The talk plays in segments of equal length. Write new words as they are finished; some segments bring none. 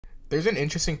There's an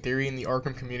interesting theory in the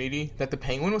Arkham community that the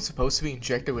Penguin was supposed to be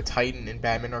injected with Titan in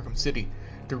Batman Arkham City.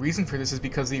 The reason for this is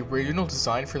because the original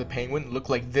design for the Penguin looked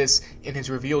like this in his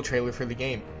reveal trailer for the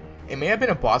game. It may have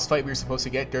been a boss fight we were supposed to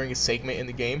get during a segment in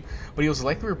the game, but he was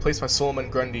likely replaced by Solomon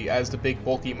Grundy as the big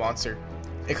bulky monster.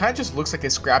 It kinda just looks like they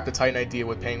scrapped the Titan idea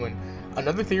with Penguin.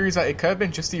 Another theory is that it could have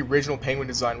been just the original Penguin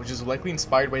design, which is likely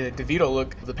inspired by the DeVito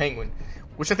look of the Penguin,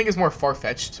 which I think is more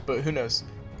far-fetched, but who knows.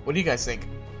 What do you guys think?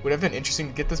 Would it have been interesting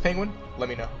to get this Penguin? Let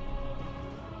me know.